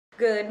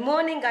Good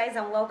morning guys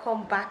and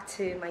welcome back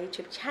to my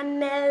YouTube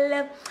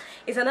channel.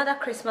 It's another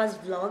Christmas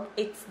vlog.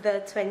 It's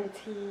the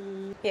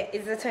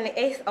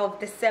 28th of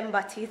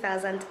December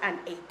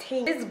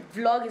 2018. This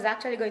vlog is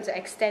actually going to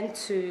extend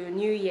to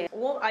New Year.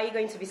 What are you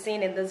going to be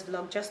seeing in this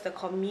vlog? Just the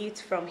commute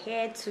from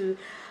here to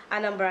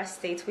Anambra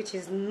State, which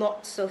is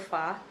not so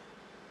far.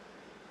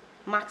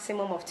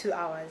 Maximum of 2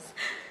 hours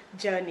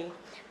journey.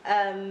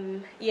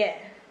 Yeah,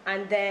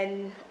 and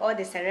then all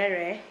the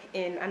serere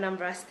in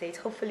Anambra State.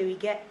 Hopefully we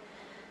get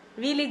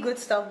really good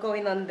stuff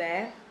going on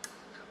there.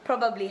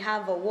 Probably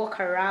have a walk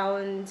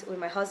around with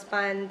my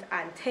husband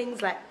and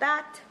things like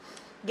that.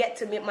 Get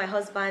to meet my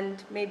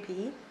husband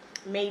maybe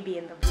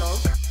in the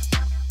vlog.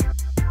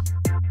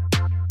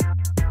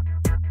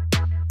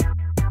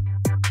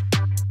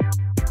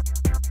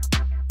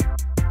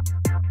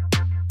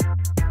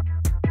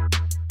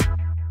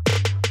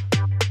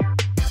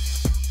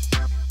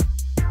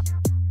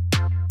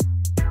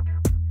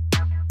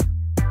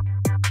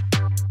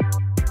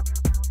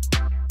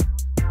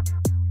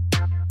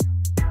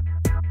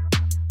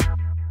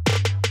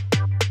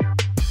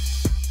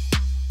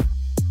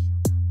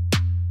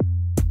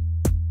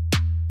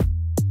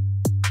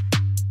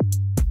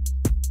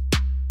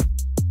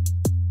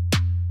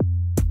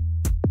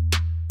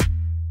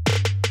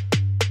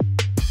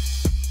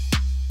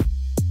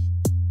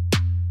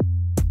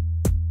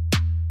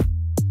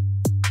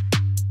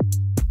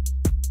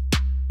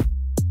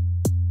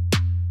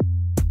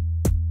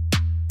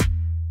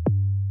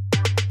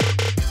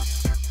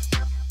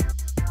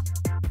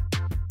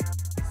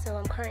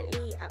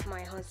 Currently at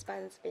my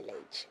husband's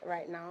village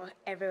right now.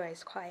 Everywhere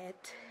is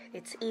quiet.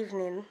 It's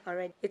evening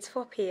already. It's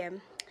 4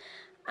 p.m.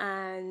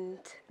 and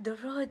the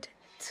road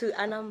to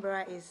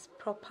Anambra is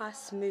proper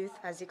smooth,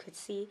 as you could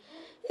see.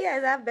 You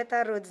guys have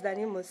better roads than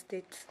in most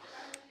states.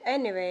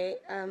 Anyway,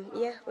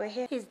 yeah, we're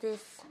here. Who is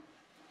this?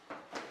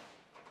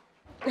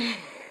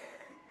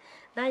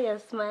 Now you're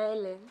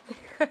smiling.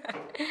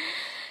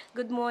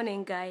 Good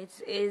morning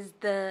guys. It's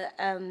the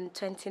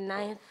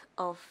 29th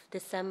of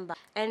December.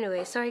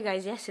 Anyway, sorry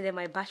guys, yesterday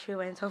my battery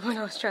went off when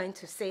I was trying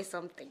to say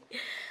something.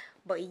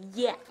 But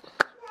yeah,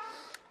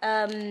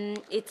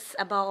 it's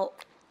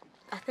about,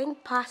 I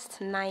think, past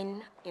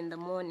 9 in the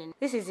morning.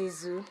 This is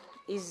Izu.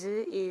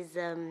 Izu is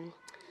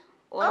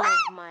one of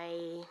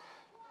my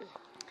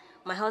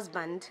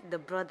husband, the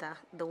brother,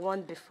 the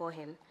one before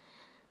him,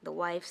 the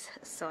wife's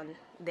son,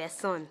 their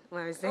son.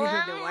 When I was saying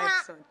the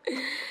wife's son.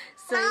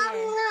 So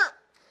yeah.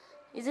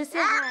 Izu, say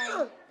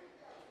hi.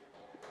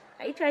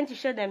 Are you trying to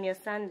show them your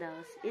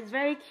sandals? It's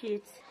very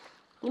cute.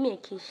 Give me a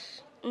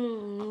kiss.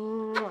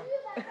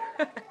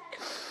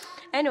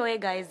 Anyway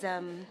guys,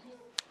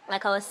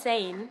 like I was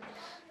saying,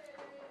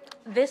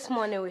 this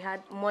morning we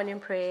had morning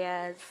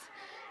prayers,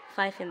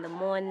 5 in the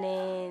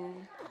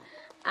morning,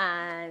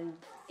 and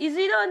Izu,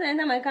 you don't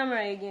enter my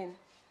camera again.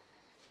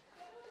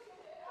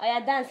 Oh yeah,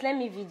 dance, let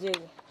me video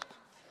you.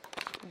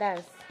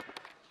 Dance.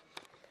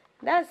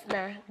 Dance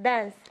now,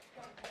 dance.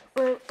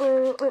 Oh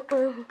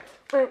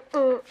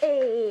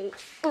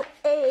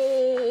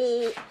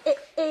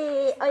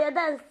yeah,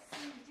 dance.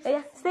 Oh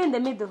yeah, stay in the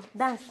middle.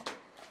 Dance.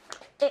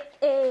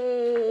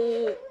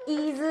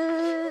 Easy.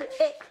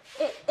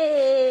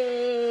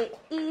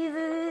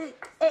 Easy.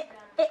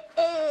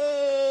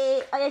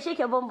 Oh yeah, shake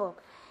your bum bum.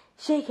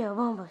 Shake your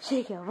bum bum.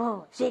 Shake your bum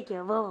bum. Shake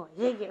your bum bum.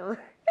 Shake your bum.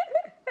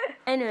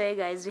 Anyway,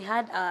 guys, we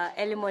had our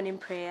early morning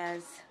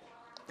prayers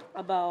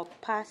about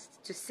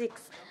past to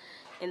 6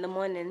 in the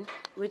morning,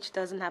 which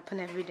doesn't happen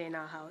every day in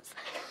our house.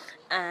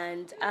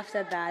 And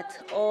after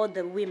that, all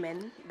the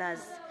women,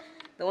 that's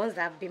the ones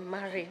that have been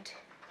married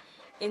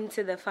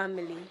into the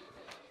family,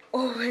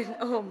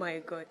 oh my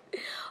god,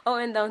 all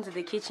went down to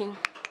the kitchen.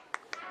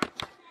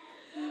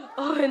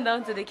 All went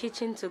down to the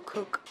kitchen to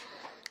cook.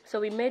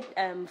 So we made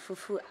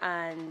fufu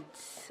and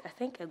I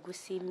think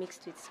egusi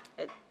mixed with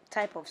a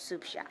type of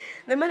soup.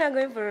 The men are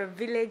going for a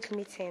village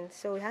meeting,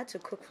 so we had to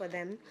cook for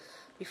them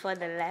before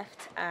they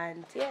left.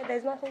 And yeah,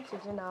 there's nothing to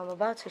do now. I'm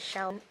about to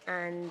shower,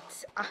 and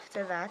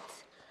after that,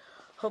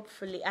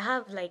 hopefully, I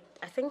have like,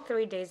 I think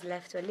 3 days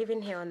left. We're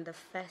leaving here on the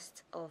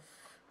 1st of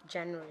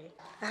January.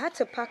 I had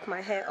to pack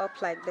my hair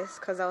up like this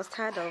because I was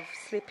tired of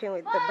sleeping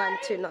with the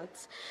bantu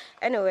knots.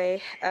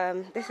 Anyway,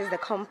 this is the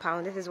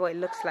compound. This is what it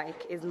looks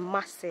like. It's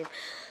massive.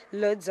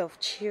 Loads of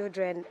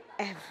children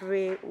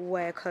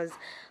everywhere because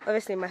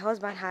obviously my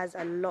husband has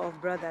a lot of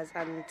brothers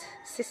and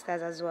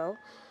sisters as well.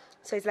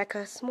 So it's like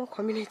a small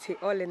community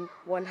all in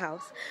one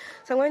house.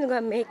 So I'm going to go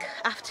and make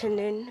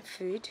afternoon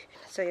food.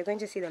 So you're going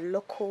to see the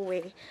local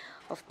way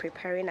of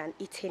preparing and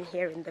eating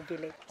here in the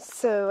village.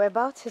 So we're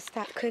about to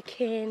start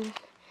cooking,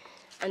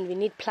 and we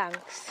need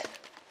planks.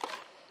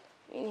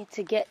 We need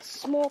to get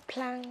small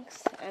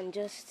planks and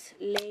just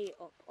lay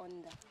up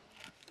on them.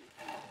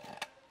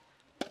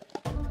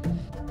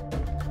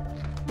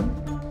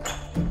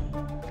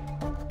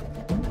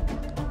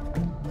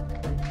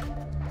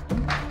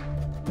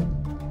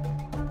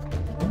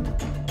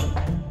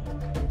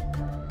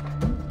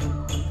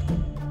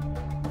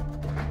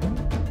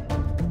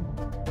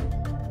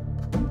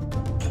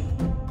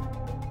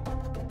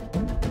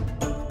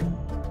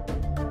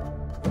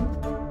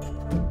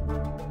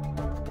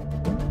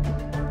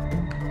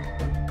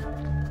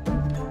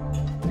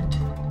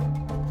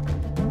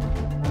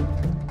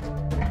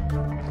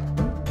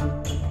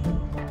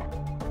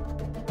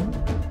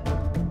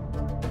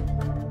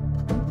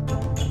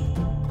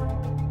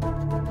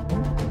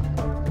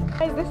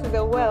 Guys, this is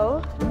a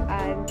well,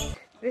 and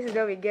this is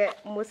where we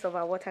get most of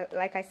our water.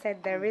 Like I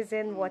said, there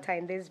isn't water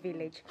in this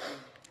village,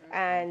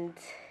 and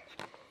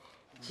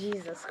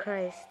Jesus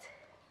Christ.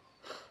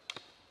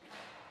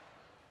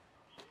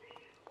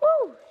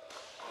 Woo!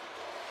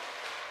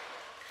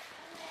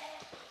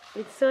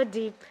 It's so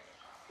deep.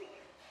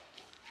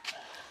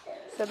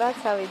 So that's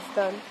how it's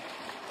done.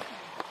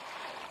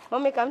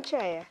 Mommy, come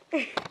try.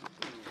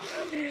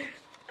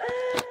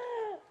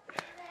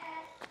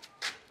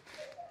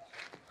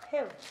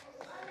 Hey,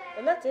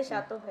 not a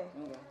chateau.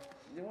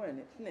 The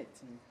one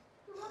next.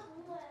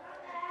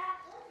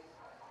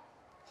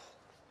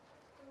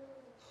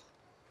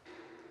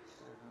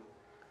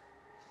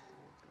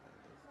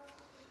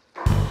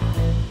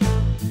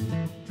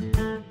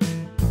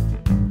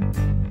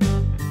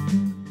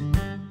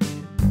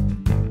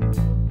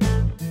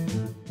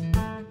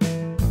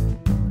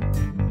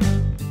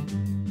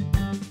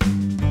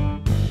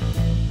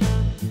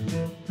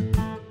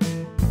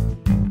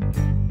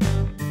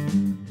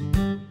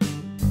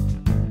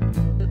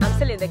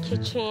 In the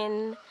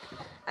kitchen,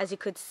 as you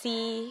could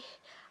see,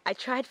 I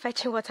tried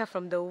fetching water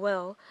from the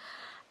well,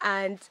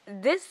 and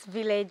this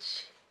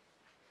village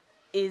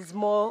is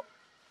more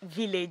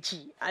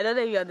villagey. I don't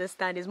know if you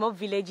understand. It's more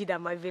villagey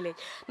than my village.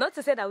 Not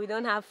to say that we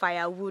don't have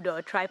firewood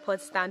or tripod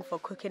stand for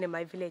cooking in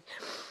my village,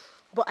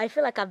 but I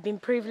feel like I've been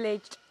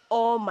privileged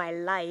all my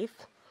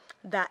life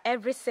that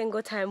every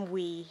single time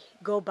we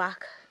go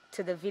back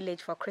to the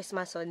village for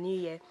Christmas or New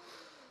Year,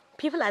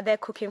 people are there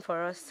cooking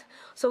for us.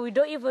 So we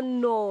don't even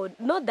know,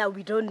 not that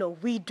we don't know,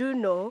 we do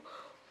know,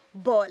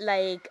 but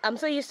like I'm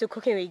so used to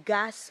cooking with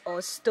gas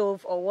or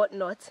stove or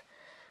whatnot,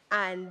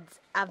 and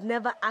I've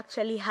never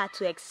actually had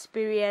to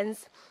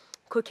experience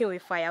cooking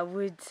with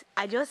firewood.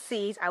 I just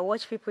see it, I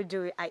watch people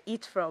do it, I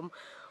eat from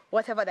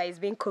whatever that is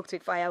being cooked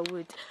with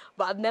firewood,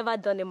 but I've never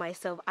done it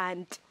myself,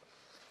 and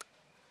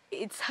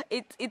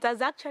it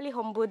has actually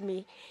humbled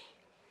me.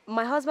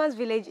 My husband's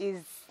village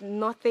is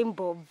nothing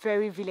but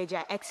very village.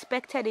 I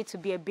expected it to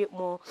be a bit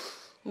more,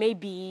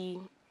 maybe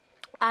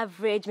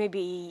average,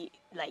 maybe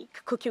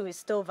like cooking with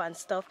stove and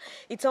stuff.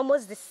 It's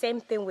almost the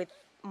same thing with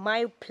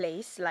my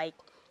place. Like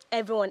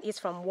everyone is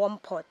from one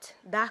pot.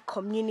 That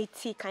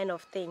community kind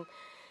of thing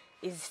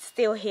is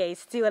still here.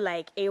 It's still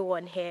like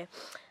A1 here.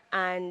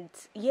 And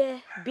yeah,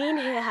 being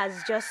here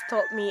has just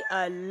taught me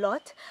a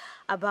lot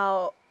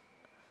about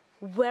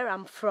where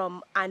I'm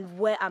from and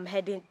where I'm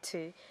heading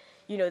to.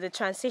 You know, the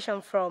transition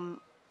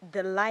from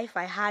the life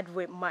I had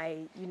with my,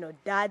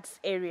 dad's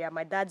area,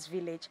 my dad's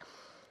village,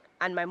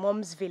 and my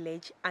mom's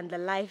village, and the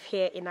life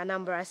here in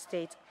Anambra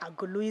State,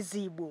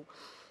 Aguluzigbo,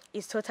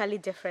 is totally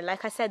different.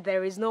 Like I said,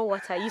 there is no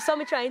water. You saw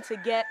me trying to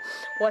get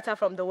water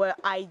from the well.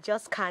 I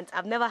just can't.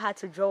 I've never had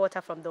to draw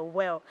water from the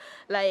well.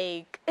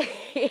 Like,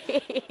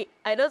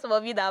 I know some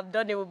of you that have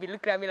done it will be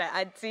looking at me like,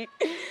 Auntie,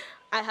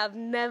 I have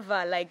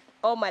never, like,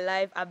 all my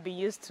life, I've been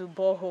used to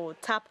borehole,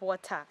 tap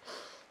water.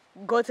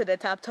 Go to the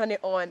tap, turn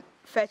it on,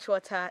 fetch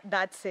water,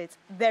 that's it.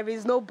 There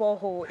is no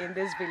borehole in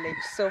this village.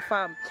 So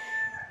fam,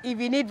 if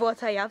you need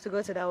water, you have to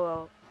go to the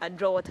well and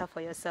draw water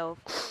for yourself.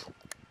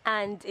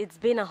 And it's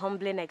been a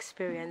humbling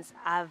experience.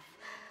 I've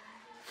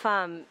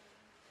had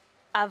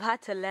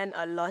to learn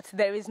a lot.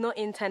 There is no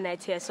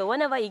internet here, so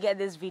whenever you get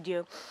this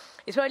video,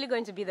 it's probably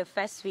going to be the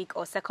first week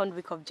or second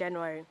week of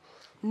January.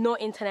 No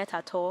internet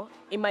at all.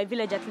 In my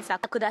village, at least, I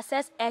could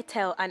access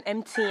Airtel and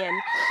MTN.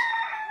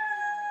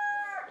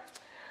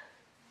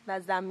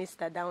 That's that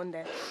mister down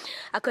there.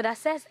 I could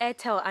access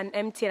Airtel and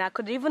MTN. I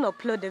could even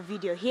upload the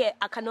video. Here,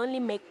 I can only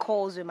make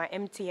calls with my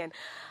MTN.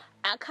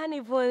 I can't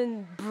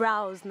even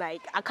browse,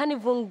 like, I can't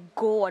even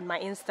go on my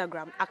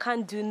Instagram. I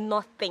can't do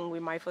nothing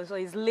with my phone. So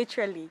it's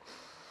literally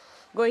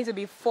going to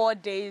be 4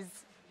 days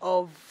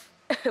of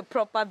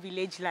proper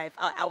village life.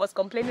 I was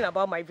complaining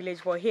about my village,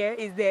 but here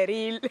is the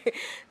real,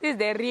 this is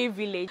the real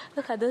village.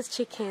 Look at those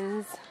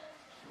chickens.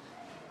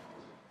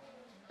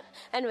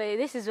 Anyway,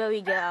 this is where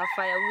we get our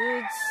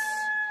firewoods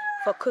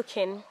for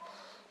cooking.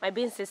 My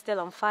beans is still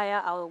on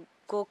fire. I'll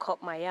go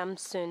cut my yam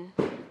soon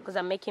because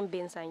I'm making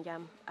beans and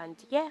yam. And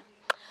yeah,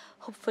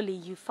 hopefully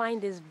you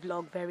find this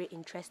vlog very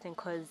interesting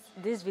because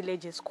this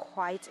village is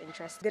quite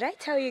interesting. Did I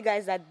tell you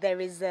guys that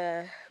there is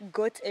a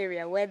goat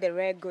area where the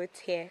rare goats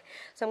here?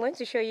 So I'm going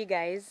to show you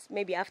guys,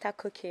 maybe after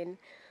cooking,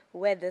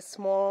 where the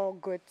small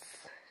goats,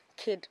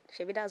 kid,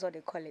 maybe that's what they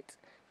call it.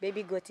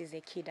 Baby goat is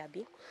a kid,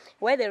 Abby.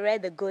 Where they rear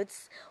the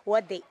goats,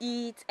 what they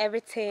eat,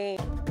 everything.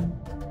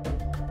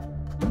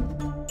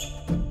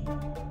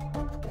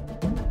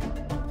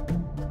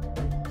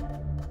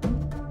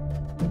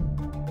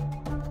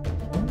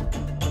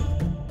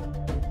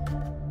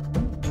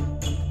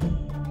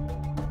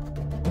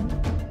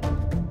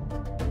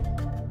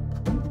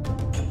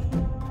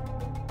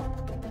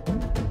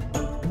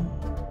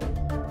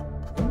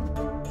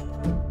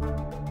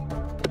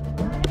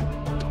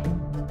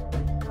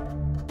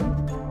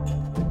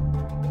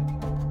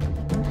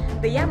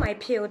 The yam I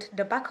peeled,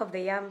 the back of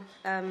the yam,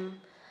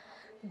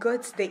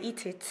 goats, they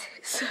eat it.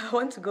 So I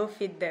want to go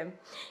feed them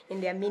in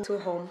their mini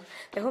home.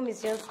 The home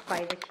is just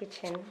by the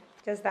kitchen,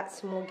 just that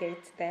small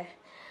gate there.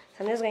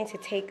 So I'm just going to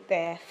take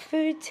their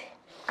food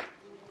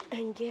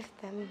and give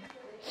them.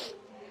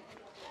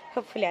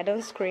 Hopefully I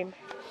don't scream.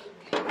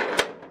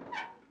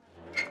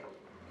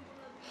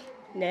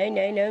 No,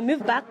 no, no.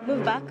 Move back,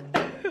 move back.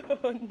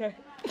 Oh no.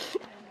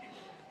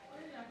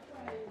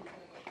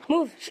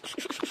 Move.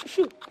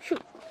 Shoot.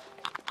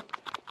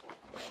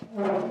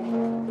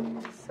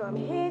 So I'm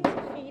here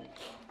to feed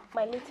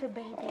my little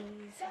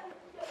babies.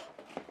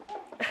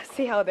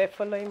 See how they're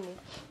following me.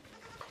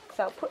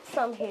 So I'll put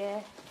some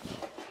here.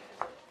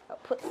 I'll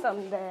put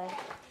some there.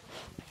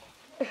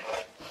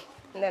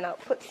 And then I'll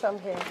put some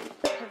here.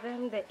 For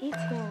them, they're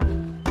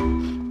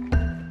eating.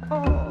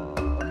 Oh,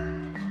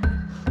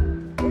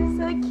 they're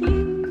so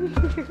cute.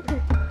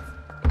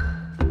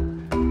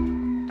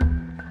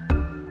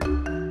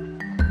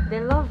 They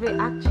love it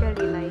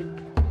actually, like,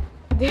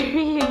 they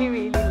really,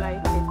 really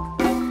like it.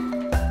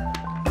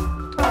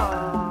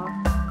 Aww.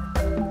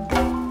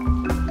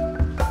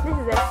 This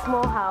is a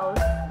small house.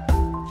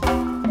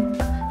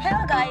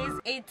 Hello guys,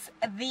 it's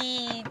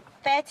the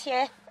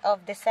 30th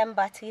of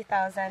December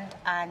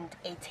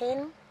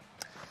 2018.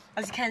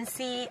 As you can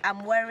see,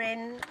 I'm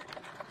wearing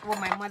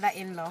what my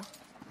mother-in-law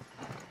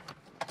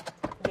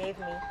gave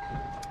me.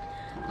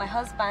 My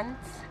husband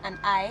and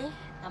I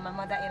and my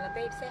mother-in-law.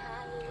 Babe, say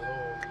hi.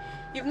 Hello.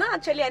 You've not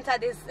actually entered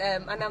this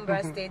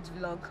Anambra stage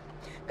vlog.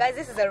 Guys,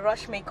 this is a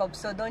rush makeup,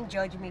 so don't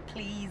judge me,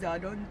 please, or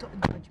don't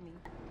judge me.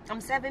 I'm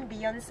serving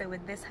Beyonce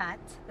with this hat.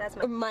 That's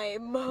my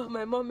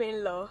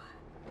mom-in-law.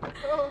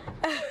 Oh,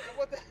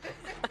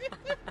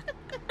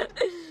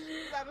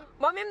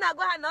 Mommy, I'm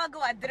not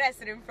going to address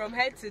him from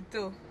head to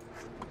toe.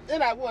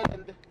 And I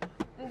want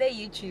the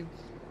YouTube.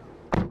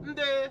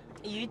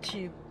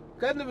 YouTube.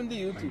 Can't even do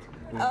YouTube.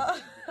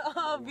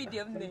 Oh,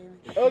 video name.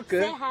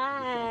 Okay. Say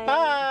hi.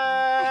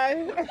 Hi.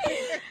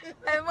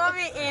 My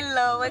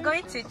mommy-in-law. We're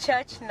going to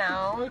church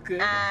now. Okay.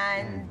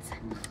 And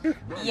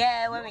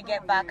yeah, when we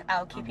get back,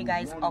 I'll keep you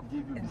guys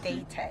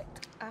updated.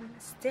 I'm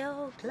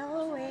still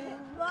glowing.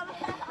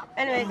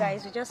 Anyway,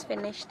 guys, we just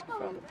finished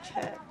from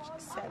church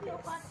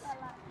service.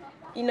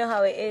 You know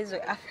how it is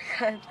with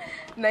African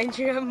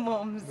Nigerian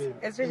moms,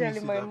 especially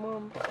my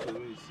mom.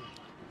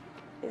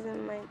 Is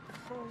in my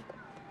phone.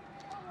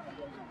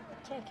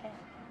 Okay.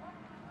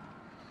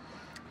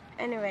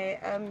 Anyway,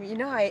 you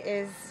know how it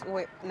is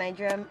with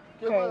Nigerian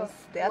parents.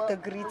 They have to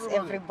greet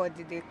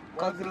everybody, the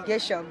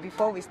congregation,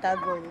 before we start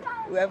going.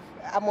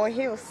 I'm on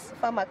heels.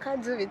 Farmer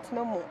can't do it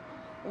no more.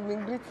 We've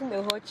been greeting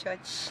the whole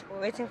church.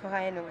 We're waiting for her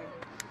anyway.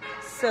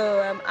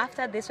 So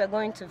after this, we're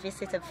going to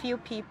visit a few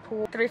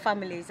people, 3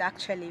 families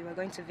actually. We're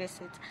going to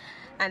visit,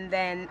 and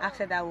then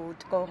after that, we'll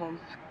go home.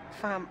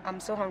 Fam, I'm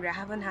so hungry. I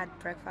haven't had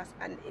breakfast,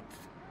 and it's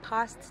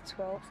past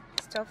 12.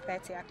 It's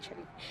 12:30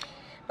 actually.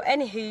 But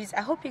anyways,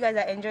 I hope you guys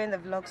are enjoying the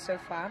vlog so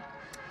far.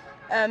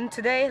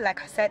 Today,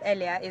 like I said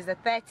earlier, is the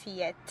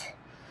 30th.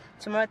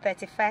 Tomorrow,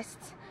 31st.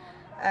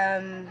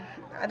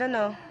 I don't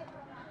know.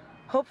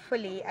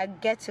 Hopefully, I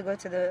get to go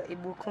to the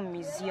ebook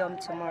museum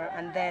tomorrow,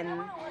 and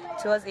then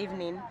towards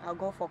evening, I'll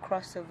go for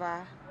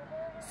crossover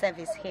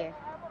service here,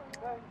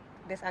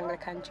 this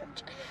Anglican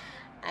church.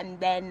 And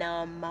then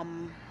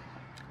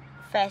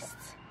first,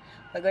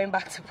 we're going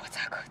back to Port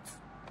Harcourt.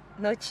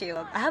 No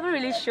chill. I haven't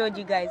really showed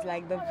you guys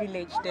like the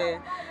village, the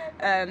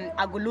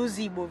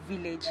Aguluzigbo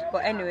village.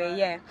 But anyway,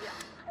 yeah.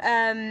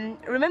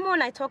 Remember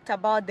when I talked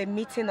about the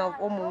meeting of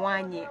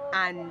Omuwanye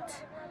and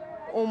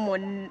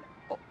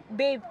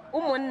Babe,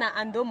 Umonna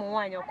and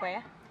Omuwanye,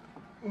 okay?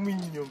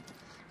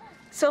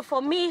 So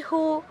for me,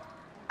 who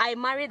I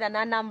married an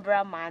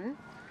Anambra man,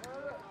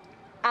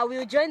 I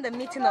will join the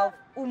meeting of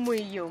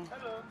Umuyum.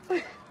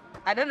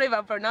 I don't know if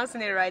I'm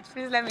pronouncing it right.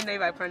 Please let me know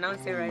if I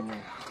pronounce it right.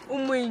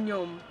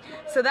 Umuyum.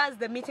 So that's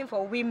the meeting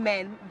for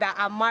women that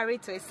are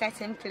married to a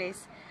certain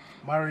place.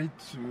 Married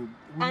to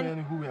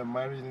women who were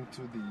married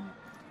into the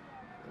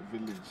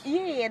village.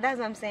 Yeah, that's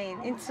what I'm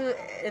saying. Into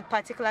a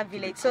particular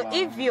village. So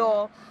if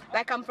you're,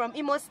 like I'm from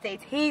Imo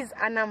State, he's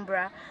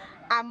Anambra,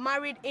 I'm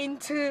married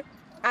into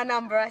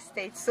Anambra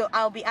State. So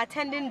I'll be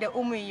attending the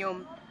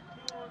Umuyum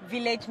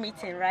village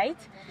meeting, right?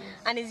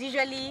 And it's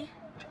usually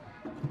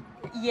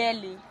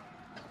yearly.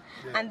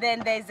 Yeah. And then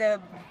there's a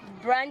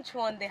branch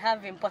one they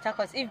have in Port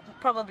Harcourt. If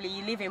probably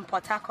you live in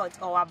Port Harcourt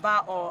or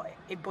Aba or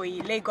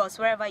Eboyi, Lagos,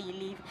 wherever you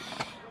live,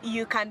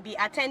 you can be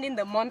attending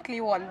the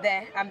monthly one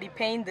there and be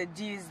paying the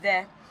dues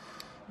there.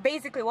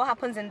 Basically what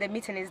happens in the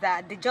meeting is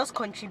that they just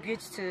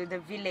contribute to the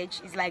village.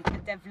 It's like a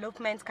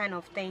development kind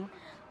of thing,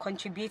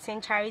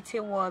 contributing, charity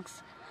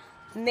works,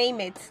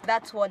 name it,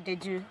 that's what they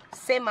do.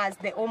 Same as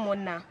the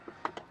Omona.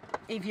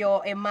 If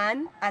you're a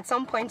man at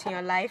some point in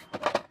your life,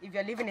 if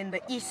you're living in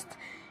the east,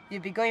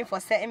 you'll be going for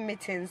certain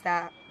meetings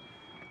that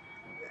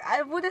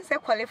I wouldn't say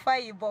qualify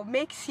you, but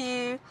makes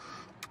you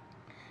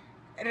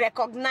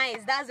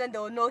recognize. That's when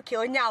they'll know, okay,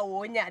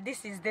 onya,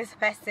 this is this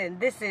person,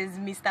 this is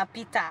Mr.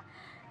 Peter,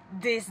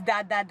 this,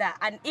 that.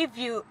 And if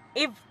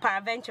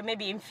peradventure,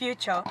 maybe in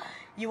future,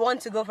 you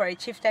want to go for a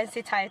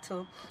chieftaincy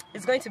title,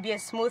 it's going to be a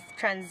smooth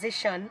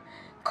transition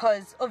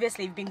because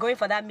obviously you've been going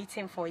for that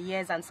meeting for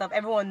years and stuff.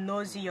 Everyone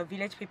knows you, your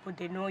village people,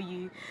 they know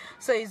you,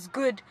 so it's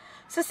good.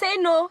 So say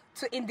no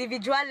to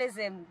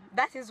individualism.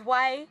 That is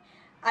why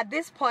at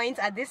this point,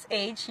 at this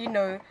age, you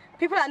know,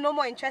 people are no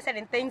more interested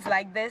in things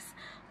like this,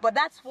 but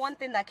that's one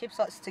thing that keeps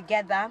us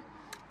together.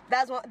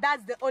 That's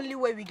the only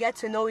way we get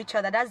to know each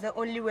other. That's the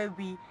only way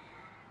we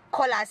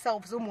call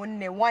ourselves one.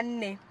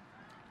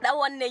 That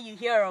one day you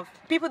hear of.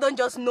 People don't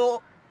just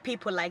know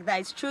people like that.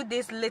 It's through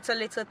these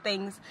little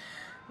things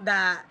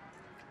that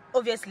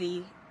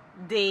obviously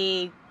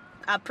they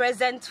are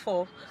present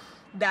for,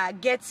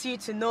 that gets you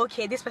to know,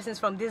 okay, this person's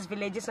from this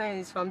village, this one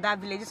is from that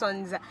village, this one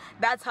is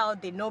that's how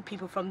they know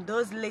people, from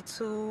those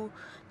little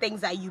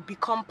things that you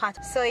become part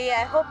of. So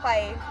yeah, I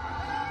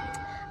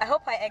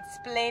hope I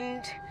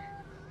explained.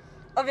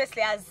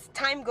 Obviously, as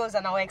time goes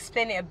on, I'll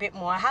explain it a bit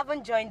more. I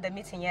haven't joined the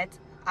meeting yet.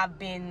 I've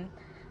been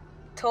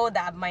told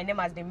that my name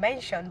has been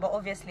mentioned, but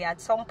obviously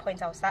at some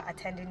point I'll start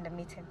attending the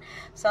meeting.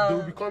 So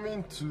they'll be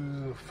coming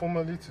to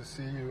formally to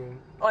see you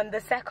on the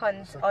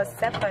 2nd or 7th.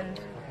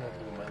 Definitely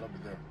we might not be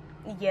there.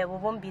 Yeah, we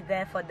won't be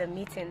there for the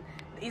meeting.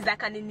 It's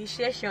like an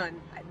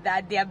initiation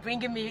that they are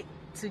bringing me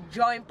to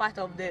join part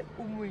of the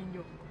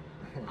Umuinyo.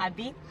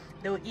 Abi,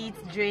 they'll eat,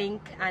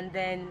 drink, and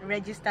then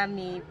register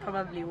me.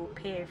 Probably will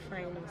pay a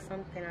fine or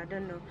something, I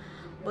don't know.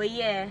 But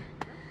yeah,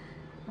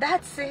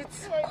 that's it.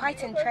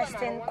 Quite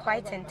interesting,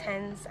 quite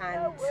intense,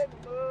 and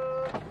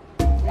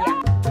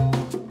yeah.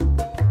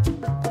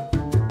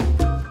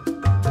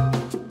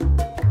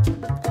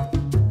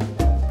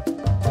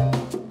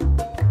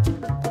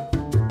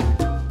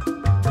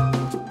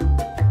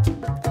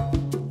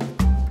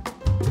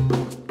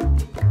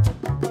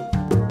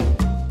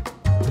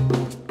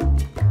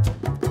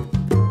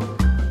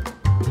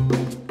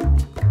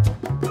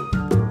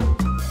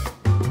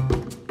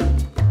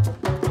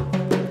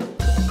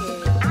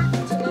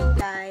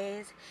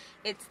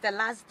 It's the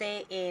last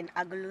day in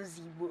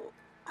Aguluzigbo,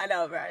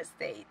 Anambra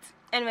State.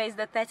 Anyways,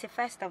 the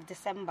 31st of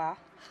December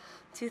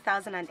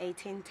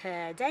 2018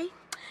 today,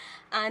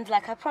 and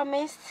like I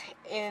promised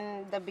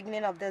in the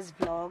beginning of this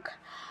vlog,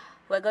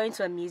 we're going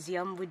to a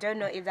museum. We don't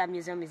know if that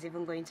museum is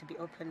even going to be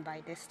open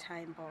by this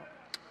time, but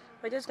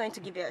we're just going to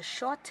give it a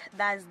shot.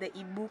 That's the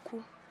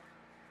ebook,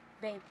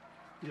 babe.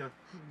 Yeah,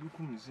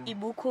 Ibuku Museum.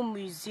 Ibuku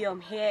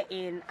Museum here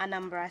in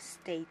Anambra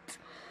State.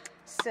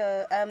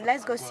 So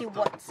let's go see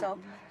what's up.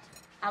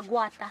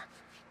 Aguata.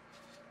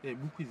 Yeah,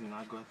 Ibuku is in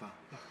Aguata.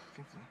 Yeah, I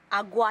think so.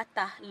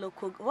 Aguata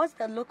local. What's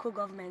the local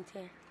government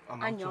here?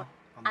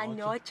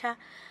 Anocha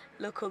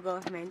local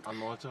government.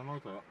 Anocha,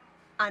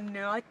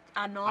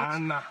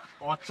 not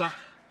Anocha.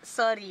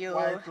 Sorry, you.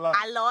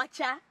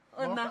 Alocha.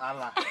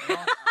 Allah.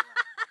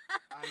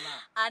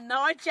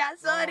 Anocha.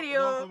 Sorry,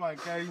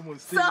 you.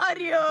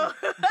 Sorry,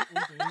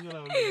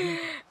 you.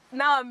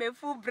 Now I'm a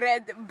full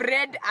bred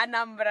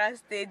Anambra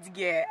State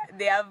girl.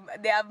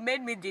 They have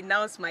made me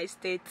denounce my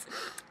state.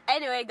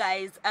 Anyway,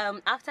 guys,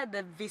 after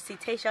the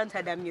visitation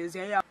to the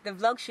museum, the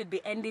vlog should be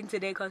ending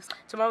today because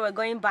tomorrow we're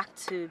going back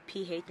to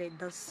PH.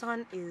 The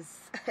sun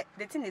is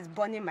the thing is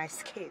burning my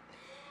skin.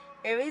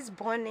 It is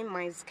burning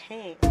my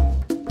skin.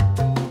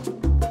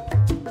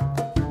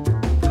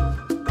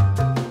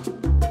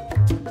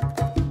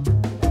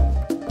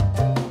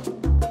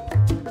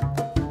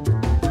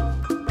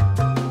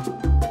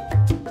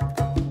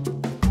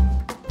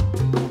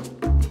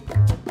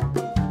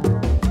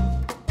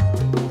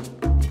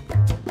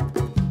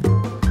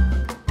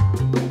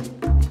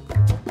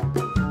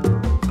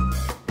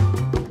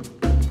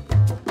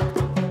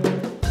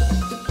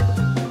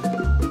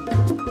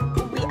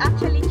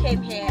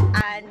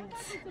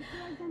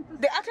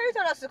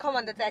 To come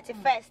on the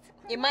 31st.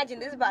 Imagine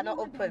this bar not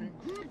open.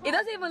 It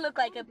doesn't even look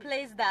like a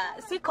place that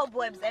see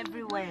cobwebs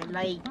everywhere.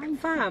 Like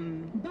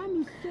fam,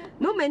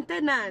 no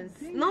maintenance,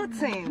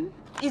 nothing.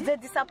 It's a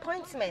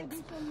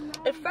disappointment.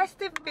 A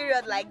festive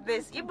period like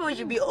this, Igbo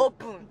should be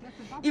open.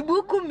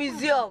 Ibuku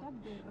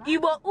Museum,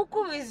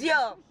 Ibuku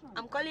Museum.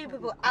 I'm calling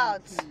people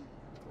out.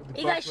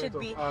 You guys should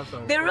be.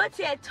 They wrote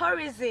here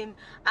tourism,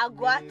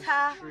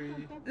 Aguata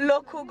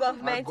local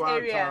government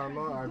area.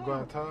 Not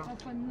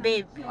Aguata.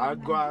 Babe.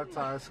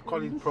 Aguata,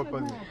 call it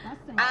properly.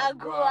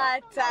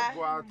 Aguata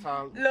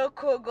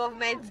local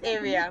government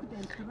area.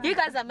 You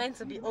guys are meant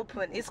to be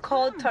open. It's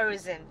called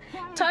tourism.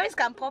 Tourists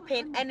can pop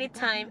in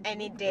anytime,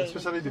 any day.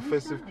 Especially the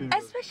festive period.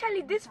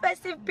 Especially this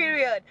festive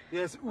period.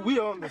 Yes, we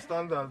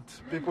understand that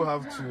people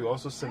have to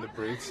also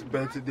celebrate,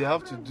 but they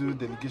have to do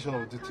delegation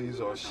of duties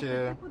or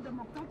share.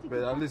 But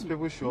at least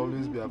people should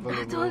always be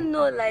available. I don't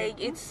know, like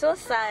it's so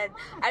sad.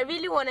 I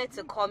really wanted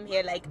to come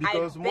here, like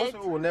because most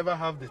people will never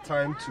have the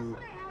time to,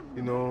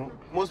 you know.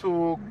 Most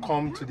people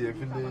come to their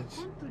village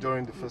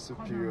during the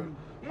festive period,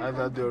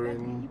 either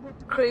during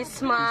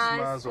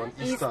Christmas or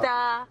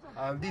Easter.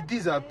 And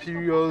these are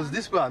periods.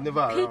 These people are never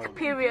around. Peak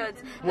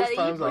periods that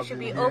people should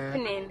be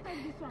opening.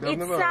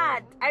 It's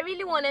sad. I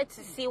really wanted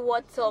to see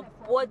what's up,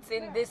 what's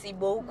in this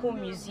Iboku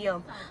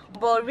museum,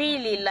 but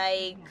really,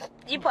 like,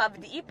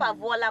 ipa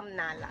volam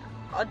nala.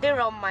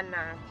 Oderoma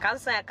na.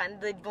 Kansa ya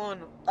kande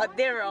bono.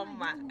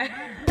 Oderoma.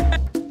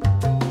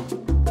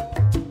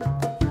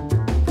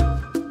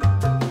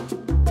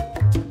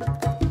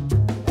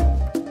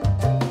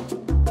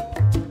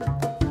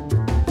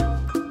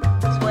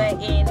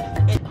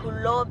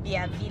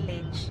 Ekulobia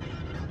village.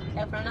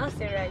 I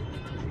pronounced it right.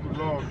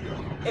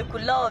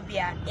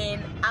 Ekulobia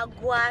in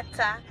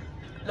Aguata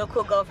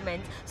local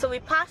government. So we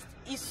passed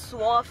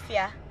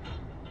Isuofia,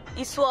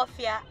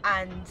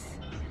 and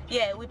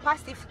yeah, we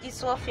passed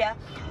Isuofia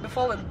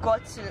before we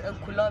got to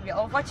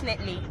Ekulobia.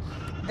 Unfortunately,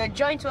 the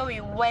joint where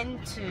we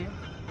went to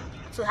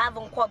have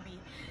Nkwobi,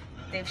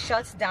 they've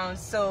shut down,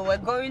 so we're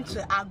going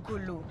to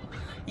Agulu.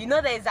 You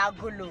know, there's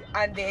Agulu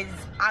and there's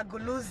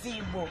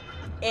Aguluzigbo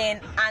in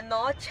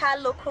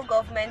Anocha local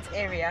government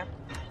area.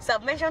 So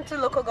I've mentioned 2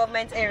 local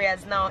government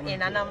areas now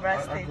in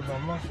Anambra State.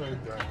 I'm not sure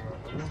if they're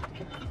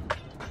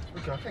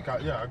okay, I think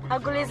yeah,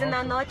 Agulu is in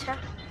Anocha.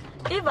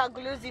 If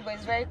Aguluzigbo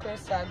is very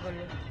close to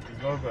Agulu.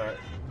 It's not bad.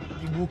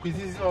 Ebook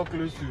is not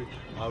close to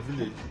our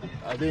village.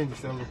 Are they in the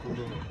same local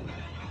government?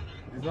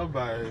 It's not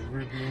by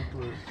very being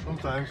close.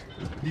 Sometimes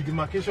the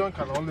demarcation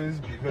can always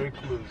be very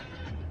close.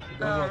 It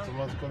doesn't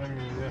automatically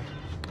mean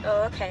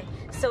Oh, okay.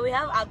 So we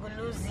have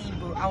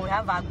Aguluzigbo and we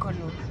have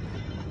Agulu.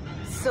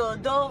 So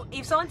though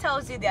if someone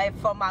tells you they are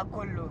from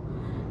Agulu,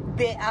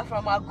 they are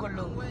from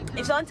Agulu.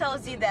 If someone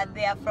tells you that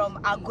they are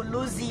from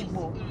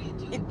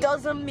Aguluzigbo, it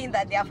doesn't mean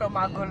that they are from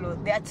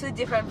Agulu. They are 2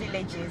 different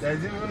villages. There's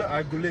even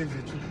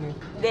Aguluzigbo.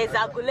 There's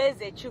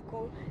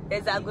Aguluzigbo,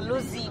 there's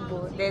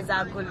Aguluzigbo, there's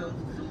Agulu.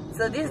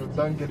 So this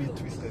don't get it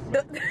twisted.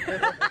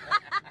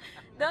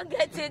 Don't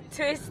get it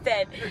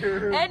twisted.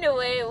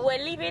 Anyway,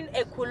 we're leaving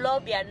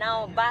Ekulobia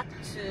now back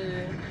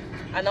to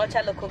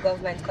Anocha local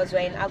government because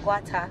we're in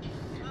Aguata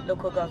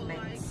local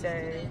government. So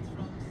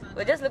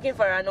we're just looking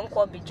for an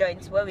Nkwobi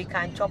joint where we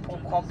can chop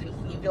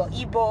Nkwobi. If you're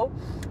Igbo,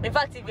 in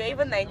fact, if you're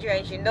even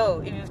Nigerian, you should know.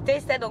 If you've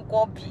tasted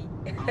Nkwobi,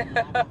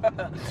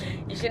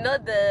 you should know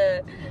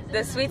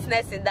the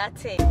sweetness in that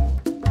thing.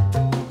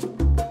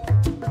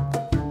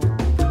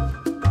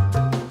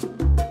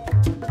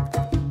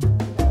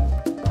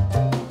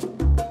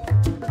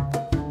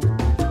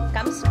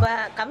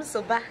 Kam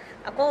soba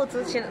ako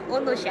utuchin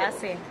ono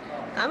shase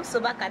kam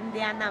soba kandi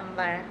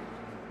Anambra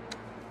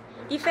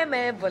ife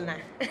mebona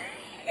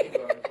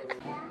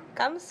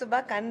kam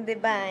soba kandi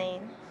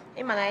bain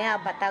imana ya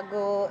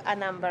batago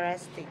Anambra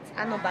state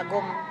ano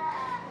bagom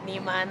ni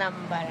ma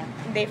Anambra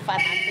nde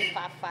fana nde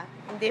fafa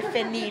nde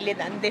fenile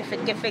na nde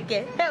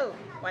feke hell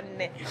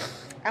wanne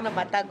ano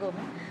batago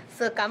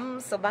so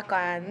kam soba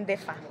ka nde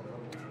fa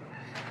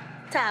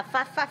ta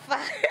fa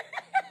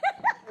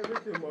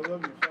Everything must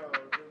not be found.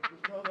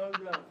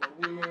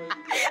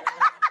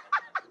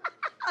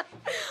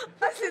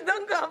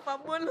 Don't go for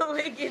Bolo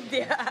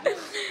there.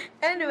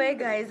 Anyway,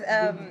 guys,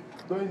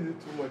 don't use it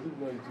too much.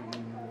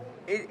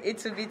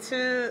 It will be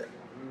too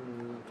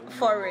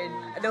foreign.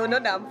 They will know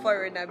that I'm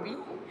foreign, Abi.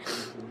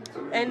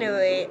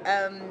 Anyway,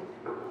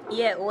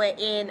 yeah, we're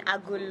in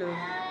Agulu,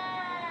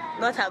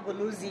 not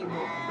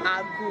Aguluzigbo,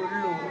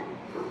 Agulu,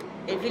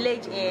 a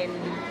village in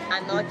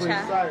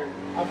Anocha.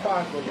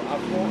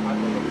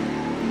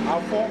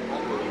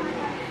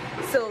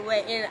 So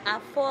we're in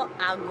Afo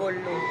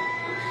Agolo,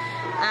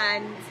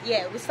 and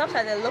yeah, we stopped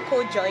at the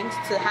local joint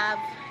to have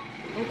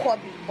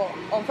Nkwobi, but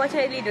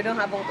unfortunately they don't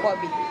have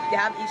Nkwobi, they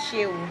have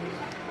Ishewu.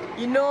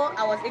 You know,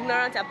 I was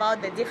ignorant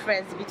about the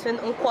difference between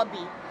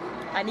Nkwobi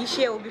and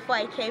Ishewu before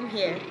I came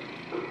here.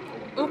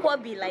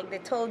 Nkwobi, like they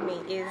told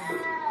me, is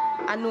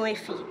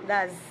Anuefi,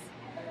 that's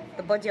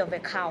the body of a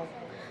cow,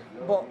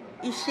 but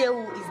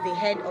Ishewu is the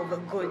head of a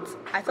goat.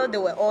 I thought they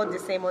were all the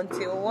same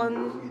until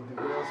one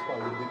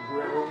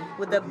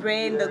with the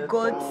brain, the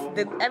goat,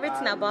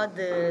 everything about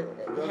the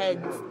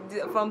head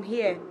from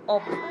here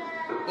up.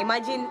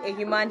 Imagine a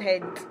human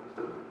head.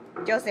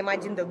 Just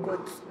imagine the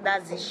goat.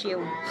 That's the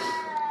Ishewu.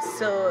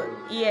 So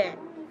yeah,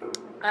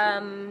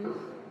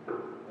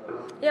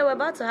 yeah, we're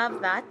about to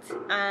have that,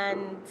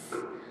 and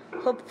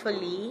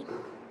hopefully.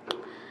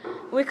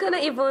 We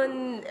couldn't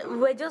even,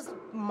 we're just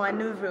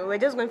maneuvering, we're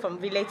just going from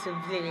village to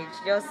village,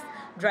 just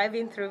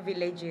driving through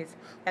villages.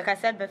 Like I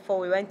said before,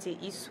 we went to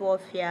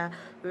Isuofia,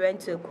 we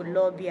went to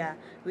Ekulobia,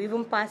 we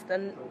even passed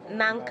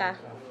Nanka.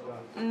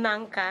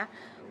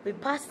 We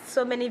passed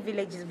so many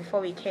villages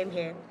before we came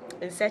here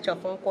in search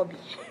of Nkwobi.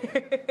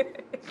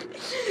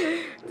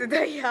 To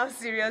tell you how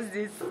serious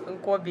this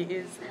Nkwobi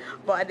is.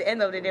 But at the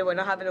end of the day, we're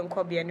not having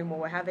Nkwobi anymore,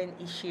 we're having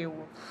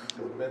Ishewu,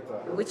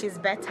 which is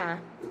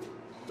better.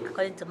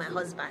 According to my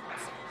husband.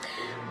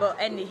 But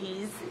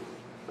anyways,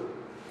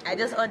 I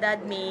just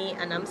ordered me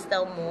an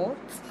Amstel malt,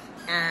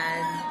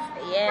 and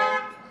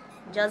yeah,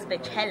 just be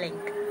chilling.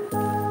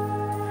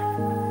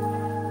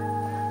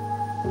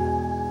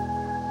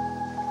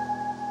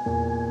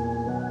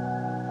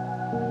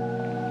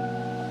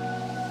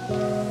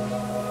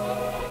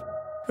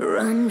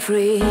 Run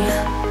free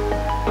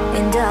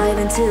and dive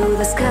into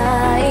the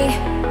sky.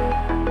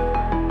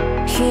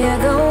 Hear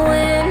the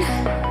wind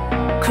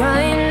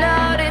crying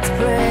out its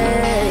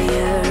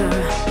prayer,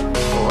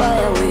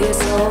 while we're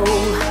so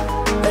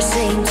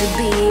ashamed to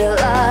be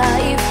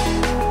alive.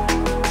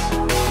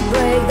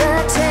 Break the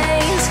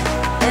chains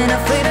and our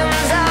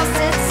freedom's ours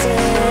to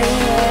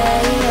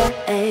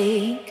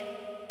take.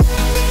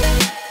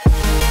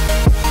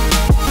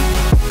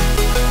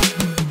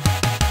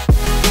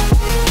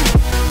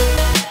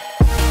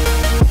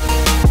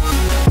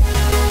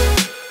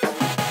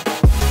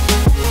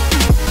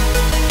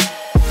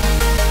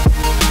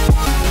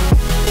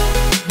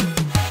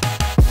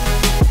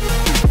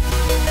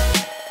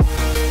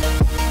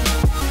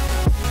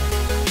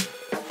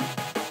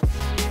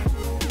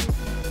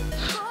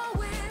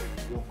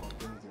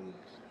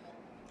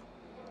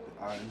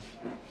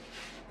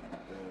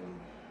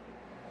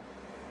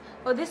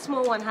 this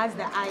small one has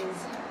the eyes,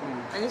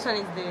 and this one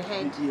is the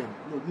head. The ear.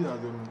 No, these are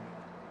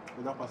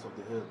the other parts of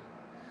the head.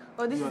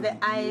 Oh, this is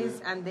the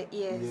eyes and the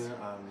ears. Ear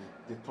and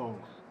the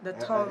tongue. The I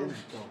tongue. ate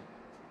the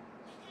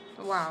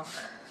tongue. Wow.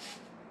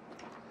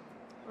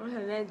 Oh,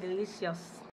 they're delicious.